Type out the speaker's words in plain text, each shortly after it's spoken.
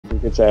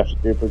duplicates after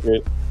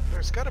duplicate.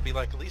 There's got to be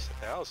like at least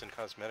 1,000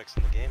 cosmetics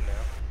in the game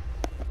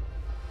now.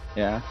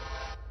 Yeah.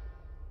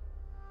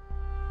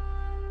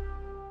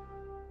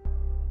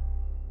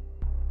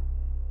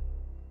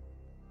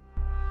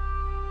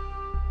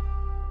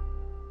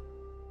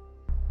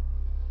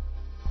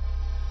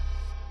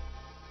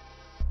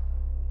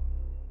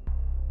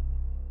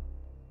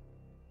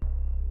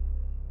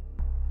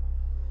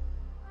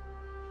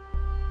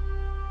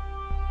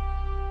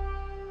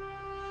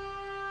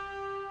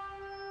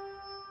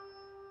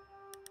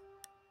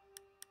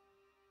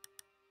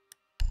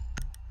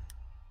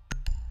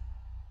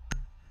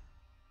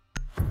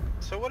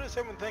 So what does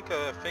everyone think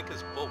of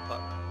Finka's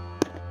bullpup?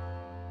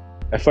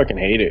 I fucking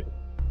hate it.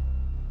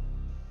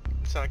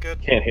 It's not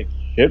good? Can't hit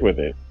shit with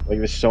it. Like,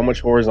 there's so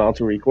much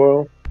horizontal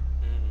recoil.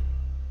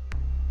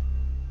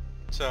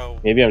 So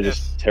maybe I'm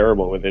just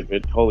terrible with it,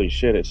 but holy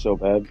shit, it's so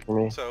bad for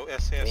me. So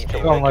SAS I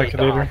don't like it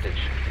either.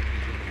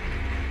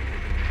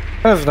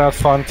 It's not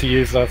fun to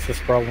use, that's his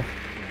problem.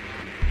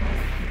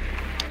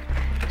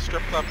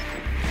 Strip club.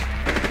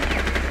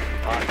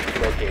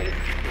 Located.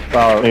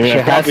 Well, I mean, she I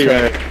has probably her.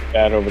 rather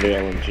bad over the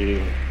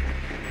LMG.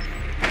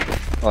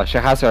 Well, she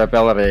has her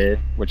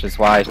ability, which is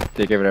why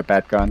they give her a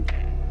bad gun.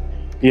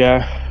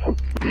 Yeah,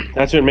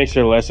 that's what makes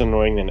her less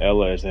annoying than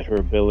Ella, is that her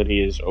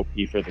ability is OP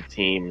for the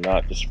team,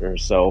 not just for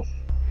herself.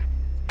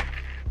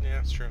 Yeah,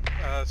 that's true.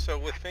 So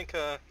with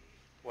Finka,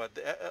 what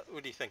do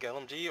you think,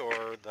 LMG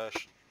or the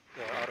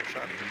auto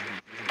shot?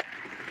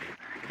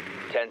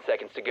 10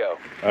 seconds to go.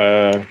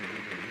 I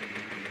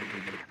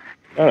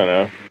don't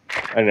know.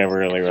 I never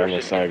really run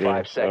the Saga,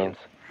 5 so seconds.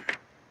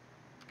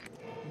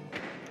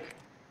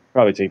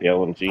 probably take the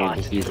LMG and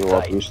just use it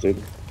while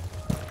boosted.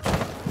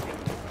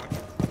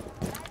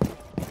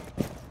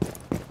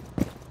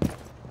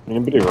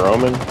 Anybody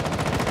roaming?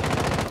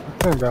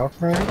 Hey,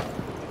 Valkyrie.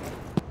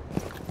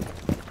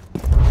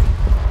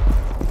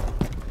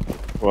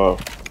 Whoa.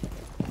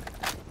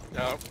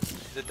 No.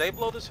 Did they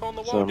blow this hole in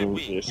the wall or did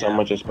we?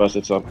 Someone just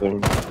busted something.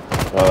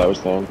 Oh, that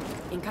was them.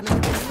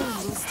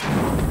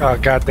 Oh,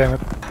 god damn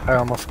it. I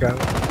almost got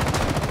it.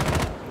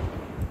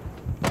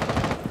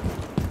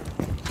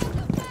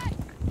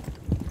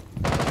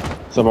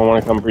 Someone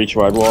want to come breach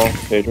wide wall,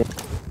 Pedro?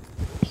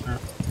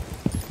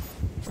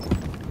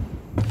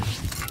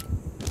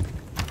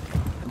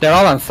 They're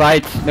all on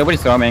site.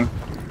 Nobody's roaming.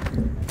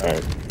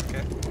 Alright.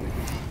 Okay.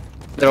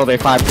 They're all there,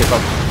 5 people.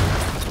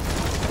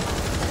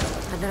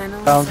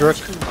 Found Rook.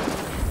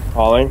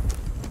 Hauling.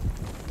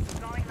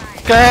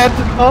 God!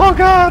 Oh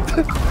god!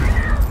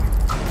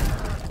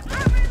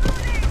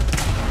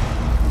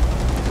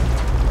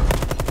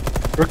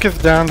 Rook is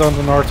downed on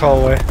the north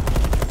hallway.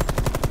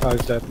 Oh,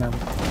 he's dead now.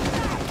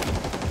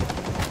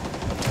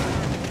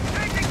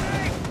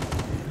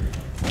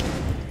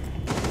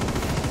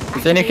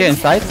 Is anyone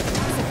inside?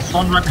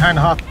 On right behind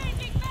hot.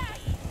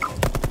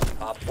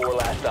 Op 4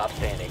 last stop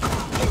standing.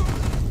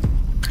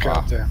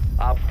 God damn.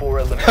 Op 4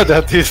 eliminated.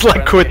 That he's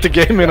like quit the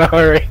game in a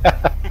hurry.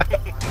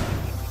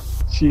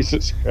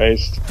 Jesus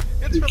Christ.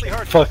 It's really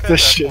hard to Fuck defend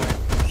this that shit. point.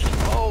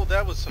 Oh,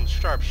 that was some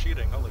sharp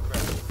shooting. Holy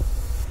crap.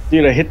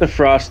 Dude, I hit the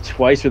Frost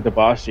twice with the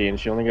boss G and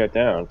she only got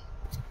down.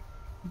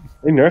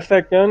 They nerfed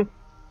that gun?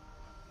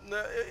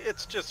 No,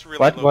 it's just really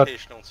What?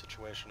 locational and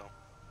situational.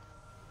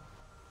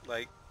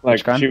 Like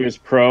She was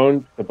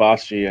prone, the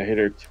boss G, I hit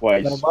her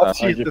twice. No, boss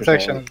G 100%.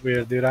 detection is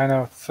weird, dude. I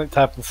know. It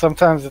happens.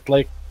 Sometimes it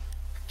like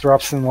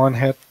drops in one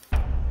hit.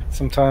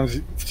 Sometimes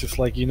it's just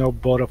like, you know,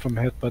 both of them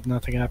hit, but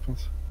nothing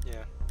happens. yeah.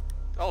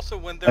 Also,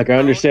 when they're Like, I prone,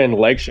 understand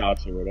leg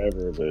shots or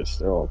whatever, but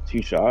still,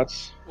 2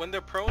 shots? when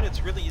they're prone,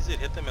 it's really easy to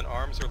hit them in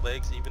arms or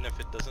legs, even if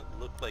it doesn't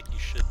look like you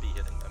should be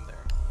hitting them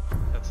there.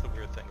 That's the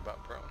weird thing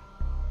about prone.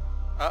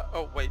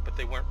 Oh wait, but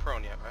they weren't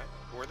prone yet, right?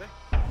 Were they?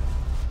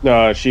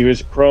 No, she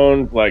was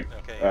prone, like,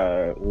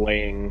 Okay.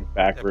 laying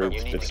backwards,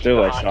 You need but to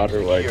still, I keep shot her,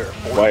 like,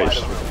 secure. twice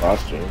with the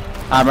boss G.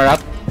 Armor up.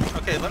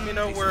 Okay, let me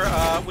know where,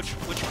 which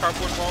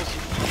cardboard walls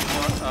you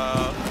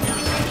want,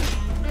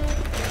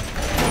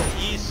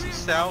 east,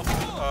 south,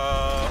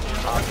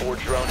 Op 4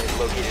 drone is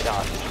located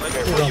hostage. like,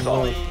 Prepare for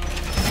assault.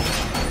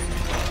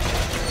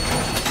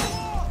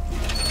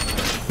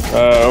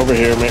 Over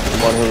here,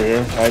 one over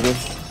here, Tiger.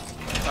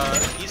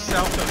 East,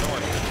 south, or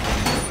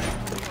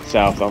north?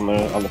 South on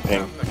the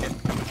ping. Okay.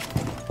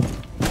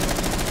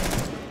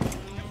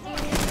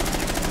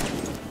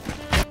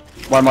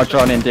 One more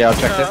drone in the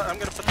objective. I'm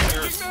gonna put the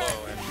mirrors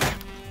low,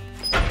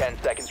 and 10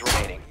 seconds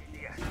remaining.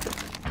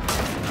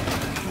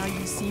 Now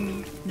you see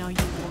me, now you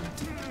won't.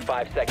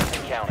 5 seconds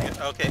and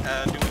counting. okay,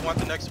 do we want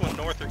the next one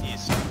north or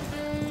east?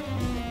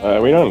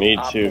 We don't need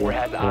Op to. 4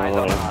 has eyes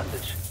on the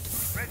hostage.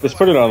 Just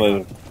put it on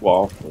the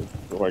wall,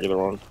 the regular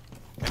one.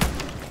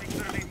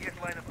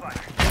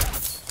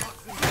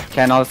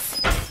 Canals.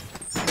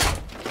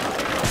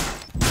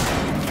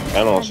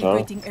 And also,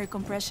 Calibrating air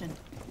compression.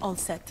 All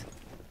set.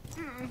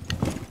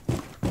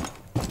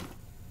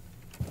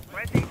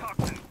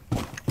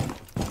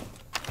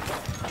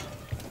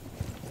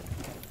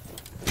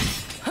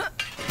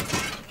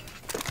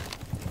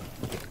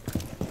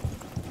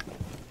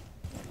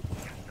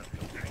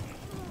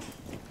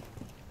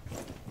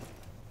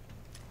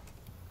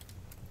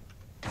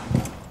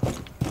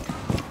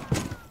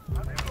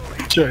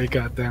 Sure,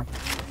 goddamn.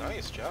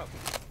 Nice job.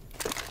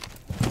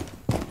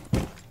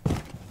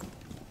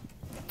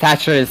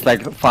 Thatcher is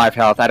like 5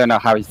 health. I don't know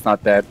how he's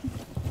not dead.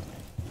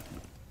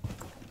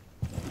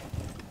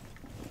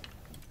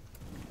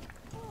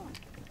 I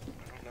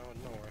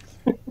don't know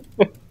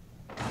north.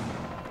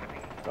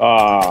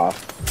 Ah,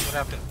 What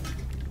happened?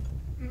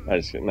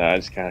 I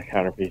just kind of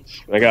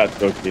counterpiece. I got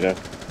Dokita.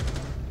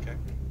 Okay.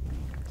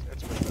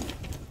 That's pretty good.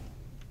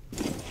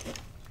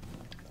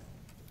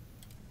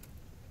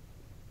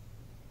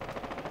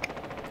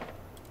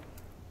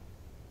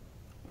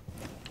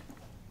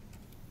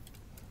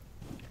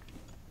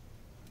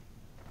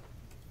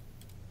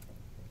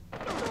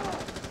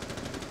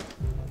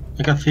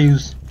 I got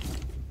fuse.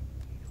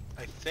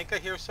 I think I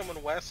hear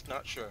someone west,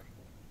 not sure.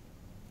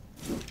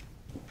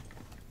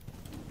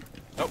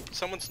 Oh,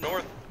 someone's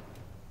north.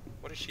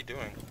 What is she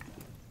doing?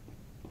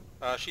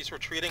 She's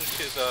retreating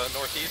to the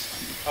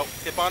northeast. Oh,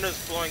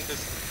 Hibana's blowing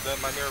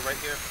my mirror right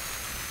here.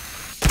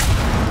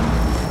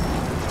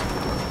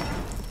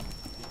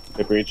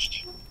 It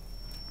breached.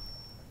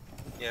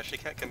 Yeah, she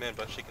can't come in,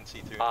 but she can see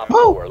through. Op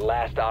now. 4,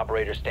 last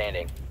operator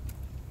standing.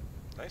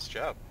 Nice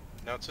job.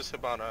 Now it's just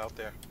Hibana out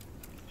there.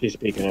 She's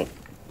peeking it.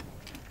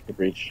 It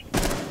breached.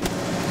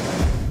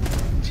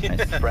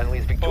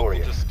 Friendly's We'll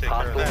victorious. just take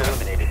care of Hostiles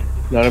that. eliminated.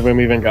 None of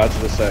them even got to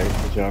the site.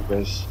 Good job,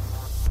 guys.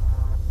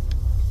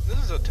 This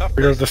is a tough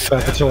We're place the to do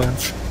that.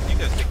 vigilance. You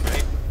guys did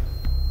great.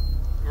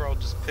 We're all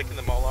just picking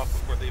them all off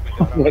before they even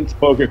got out. Once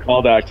Poker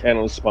called out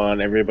Kennel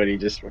spawn, everybody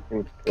just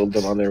fucking killed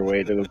them on their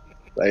way to the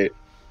site.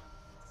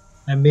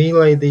 I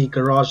meleeed the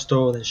garage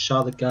door and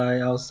shot the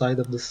guy outside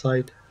of the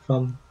site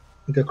from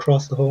like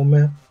across the whole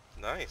map.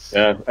 Nice.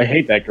 Yeah, I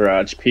hate that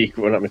garage peek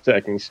when I'm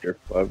attacking strip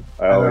club.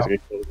 I always know.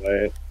 get killed by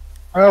it.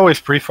 I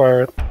always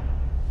pre-fire it.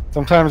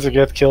 Sometimes I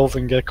get kills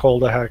and get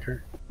called a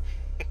hacker.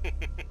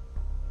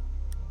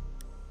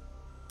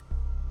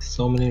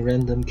 So many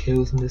random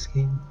kills in this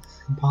game.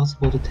 It's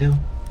impossible to tell.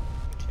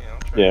 Okay, I'll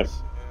try Yeah. this.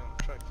 I'll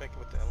try thinking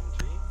with the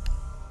LMG.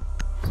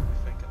 So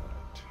I think of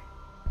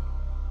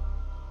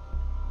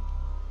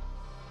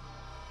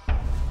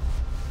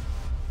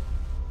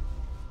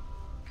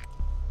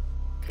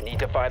Need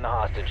to find the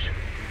hostage.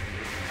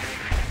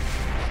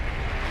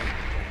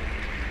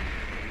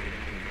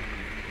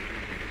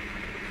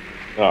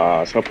 Ah, I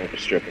was hoping for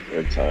strip a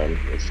third time.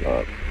 It's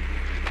not.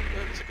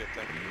 That's a good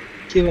thing.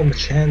 Give him a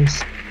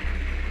chance.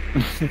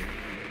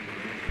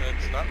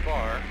 It's not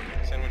bar.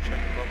 Does anyone check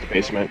above the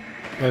Basement.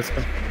 That's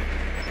good.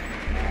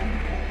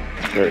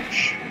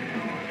 Search.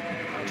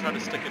 I'm trying to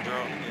stick a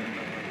drone in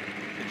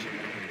the kitchen.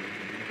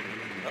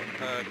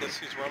 Oh, guess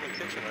who's roaming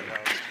kitchen right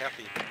now? It's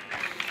Kathy.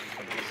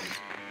 Somebody's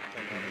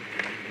done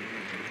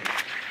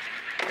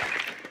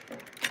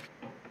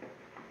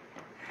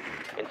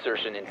that.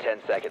 Insertion in 10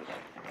 seconds.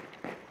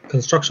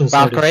 Construction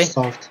site Valkyrie? is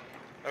soft.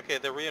 Okay,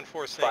 they're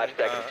reinforcing 5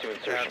 seconds to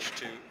insertion. hatch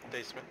to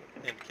basement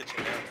and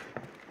kitchen now.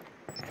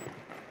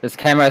 There's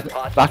cameras,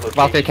 Hostage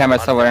Valkyrie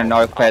cameras somewhere in unknown.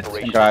 north pit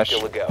Operation in garage.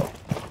 still a go.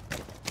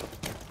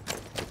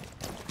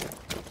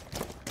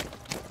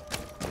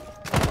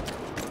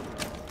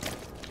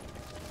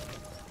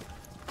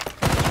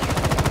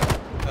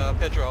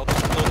 Pedro, I'll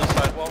just blow the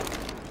sidewall.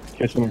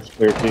 Kitchen's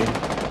clear key.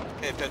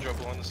 Okay, Pedro,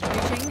 blow on the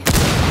sidewall. Reaching.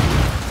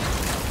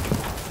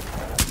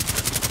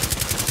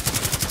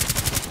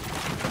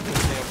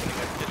 Stay opening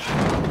that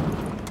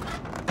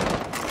kitchen.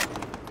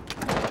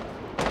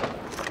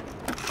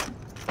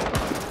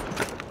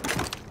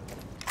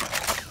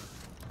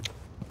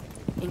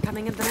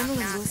 Incoming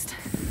adrenaline boost.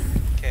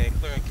 Okay,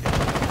 clearing kitchen.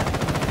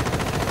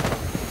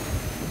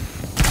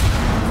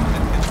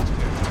 That kitchen's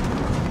clear.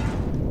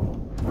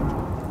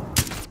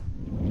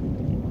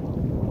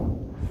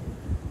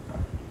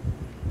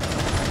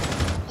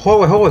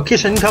 Hold it,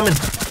 kitchen incoming.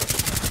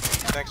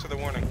 Thanks for the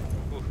warning.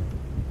 Oof.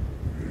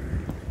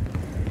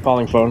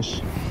 Calling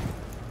phones.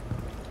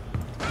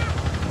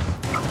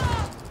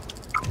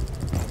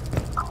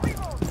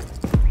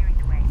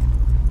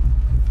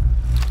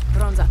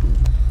 Bronze up.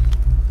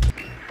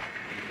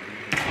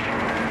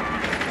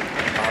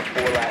 Op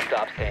 4 last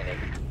stop standing.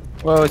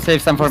 Whoa,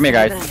 save some for me,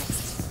 guys.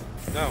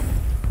 No.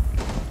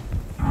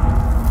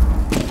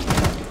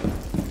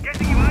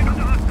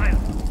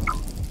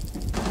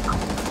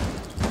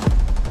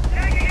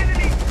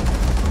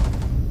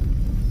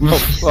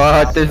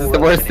 What? This is the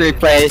worst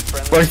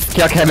replay, worst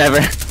kill cam ever.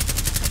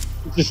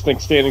 Just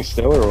like standing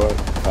still or what?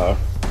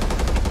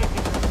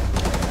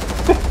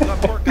 That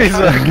poor He's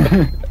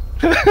guy.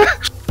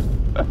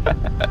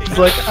 He's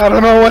like, I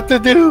don't know what to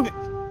do.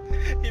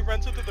 He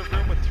runs into the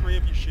room with 3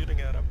 of you shooting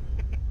at him.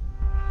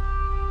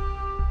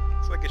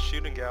 It's like a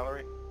shooting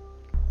gallery.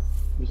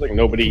 There's like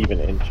nobody even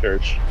in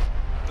church.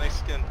 Nice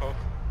skin poke.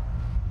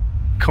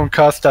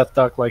 Concussed that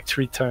duck like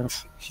 3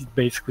 times. He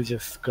basically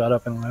just got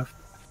up and left.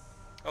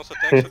 Also,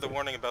 thanks for the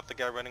warning about the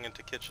guy running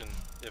into kitchen.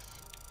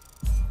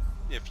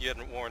 If you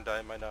hadn't warned,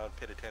 I might not have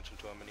paid attention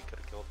to him and he could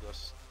have killed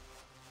us.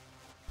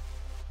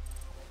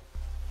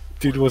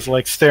 Dude was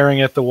like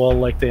staring at the wall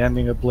like the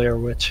ending of Blair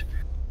Witch.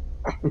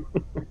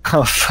 I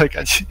was like,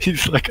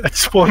 he's like, I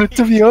just want it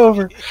to be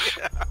over.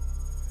 Yeah.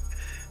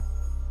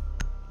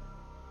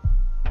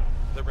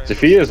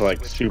 Sophia's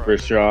like super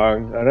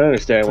strong. I don't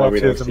understand why we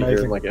don't Sophia's see her in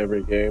amazing. like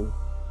every game.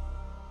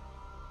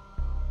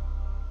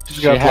 She's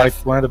She got like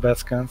has- one of the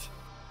best guns.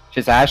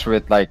 She's Ash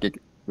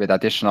with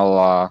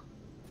additional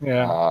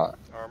Yeah. Armor.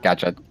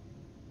 gadget.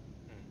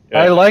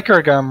 Yeah. I like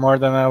her gun more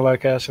than I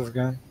like Ash's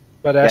gun.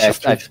 But Ash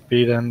has I- 3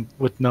 speed and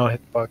with no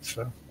hitbox,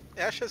 so.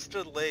 Ash has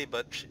delay,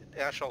 but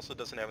Ash also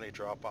doesn't have any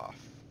drop off,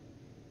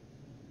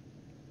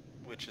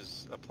 which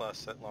is a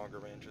plus at longer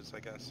ranges, I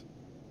guess.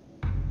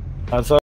 So